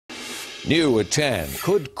New at 10,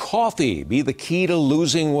 could coffee be the key to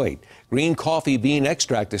losing weight? Green coffee bean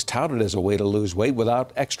extract is touted as a way to lose weight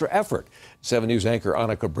without extra effort. 7 News anchor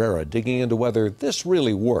Cabrera digging into whether this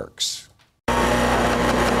really works.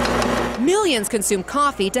 Millions consume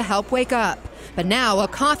coffee to help wake up. But now a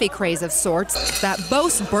coffee craze of sorts that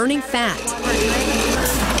boasts burning fat.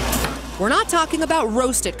 We're not talking about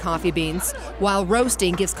roasted coffee beans. While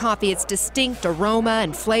roasting gives coffee its distinct aroma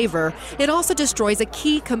and flavor, it also destroys a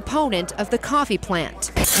key component of the coffee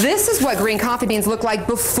plant. This is what green coffee beans look like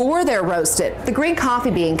before they're roasted. The green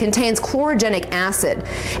coffee bean contains chlorogenic acid,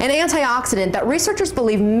 an antioxidant that researchers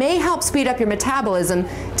believe may help speed up your metabolism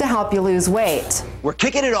to help you lose weight. We're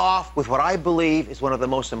kicking it off with what I believe is one of the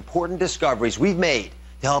most important discoveries we've made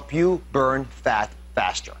to help you burn fat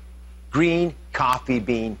faster. Green coffee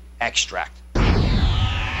bean extract.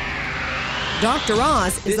 Dr.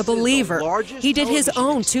 Oz is a believer. He did his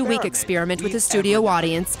own 2-week experiment with a studio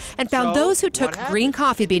audience and found those who took green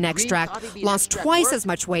coffee bean extract lost twice as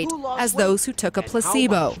much weight as those who took a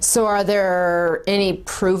placebo. So are there any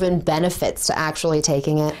proven benefits to actually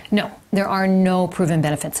taking it? No, there are no proven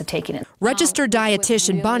benefits of taking it. Registered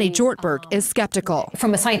dietitian Bonnie Jortberg is skeptical.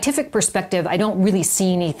 From a scientific perspective, I don't really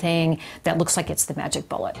see anything that looks like it's the magic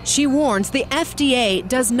bullet. She warns the FDA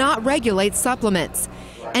does not regulate supplements.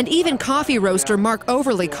 And even coffee roaster Mark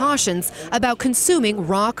Overly cautions about consuming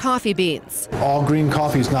raw coffee beans. All green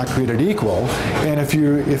coffee is not created equal, and if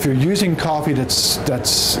you're using coffee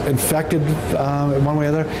that's infected in one way or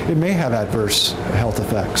another, it may have adverse health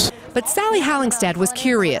effects. But Sally Hallingstad was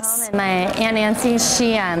curious. My Aunt Nancy,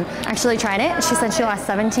 she actually tried it. She said she lost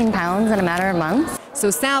 17 pounds in a matter of months. So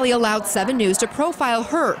Sally allowed 7 News to profile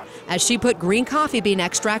her as she put green coffee bean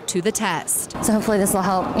extract to the test. So hopefully this will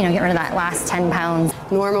help, get rid of that last 10 pounds.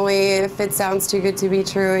 Normally, if it sounds too good to be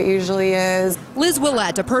true, it usually is. Liz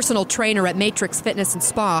Willett, a personal trainer at Matrix Fitness and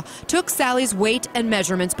Spa, took Sally's weight and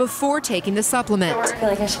measurements before taking the supplement. I feel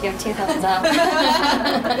like I should give 2 thumbs up.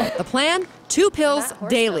 The plan? 2 pills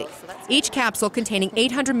daily, each capsule containing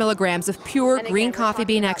 800 milligrams of pure green coffee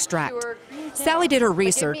bean extract. Sally did her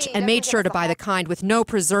research and made sure to buy the kind with no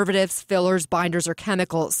preservatives, fillers, binders, or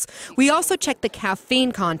chemicals. We also checked the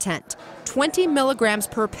caffeine content, 20 milligrams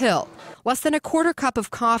per pill, less than a quarter cup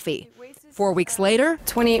of coffee. 4 weeks later,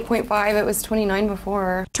 28.5, it was 29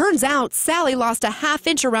 before. Turns out Sally lost a ½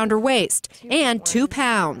 inch around her waist and 2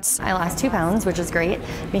 pounds. I lost 2 pounds, which is great,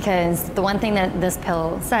 because the one thing that this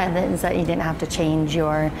pill said is that you didn't have to change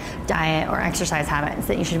your diet or exercise habits,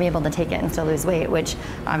 that you should be able to take it and still lose weight, which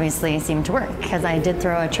obviously seemed to work, because I did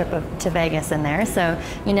throw a trip to Vegas in there, so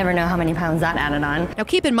you never know how many pounds that added on. Now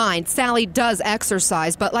keep in mind, Sally does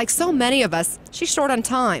exercise, but like so many of us, she's short on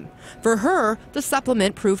time. For her, the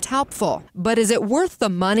supplement proved helpful. But is it worth the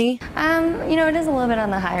money? It is a little bit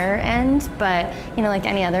on the higher end, but, like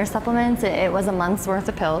any other supplements, it was a month's worth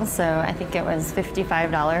of pills, so I think it was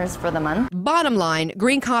 $55 for the month. Bottom line,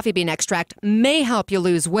 green coffee bean extract may help you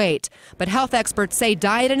lose weight, but health experts say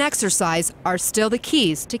diet and exercise are still the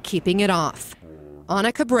keys to keeping it off.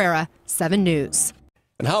 Cabrera, 7 News.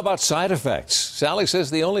 And how about side effects? Sally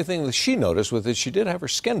says the only thing that she noticed was that she did have her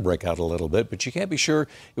skin break out a little bit, but she can't be sure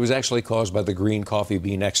it was actually caused by the green coffee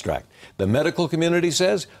bean extract. The medical community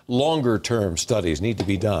says longer-term studies need to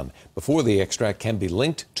be done before the extract can be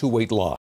linked to weight loss.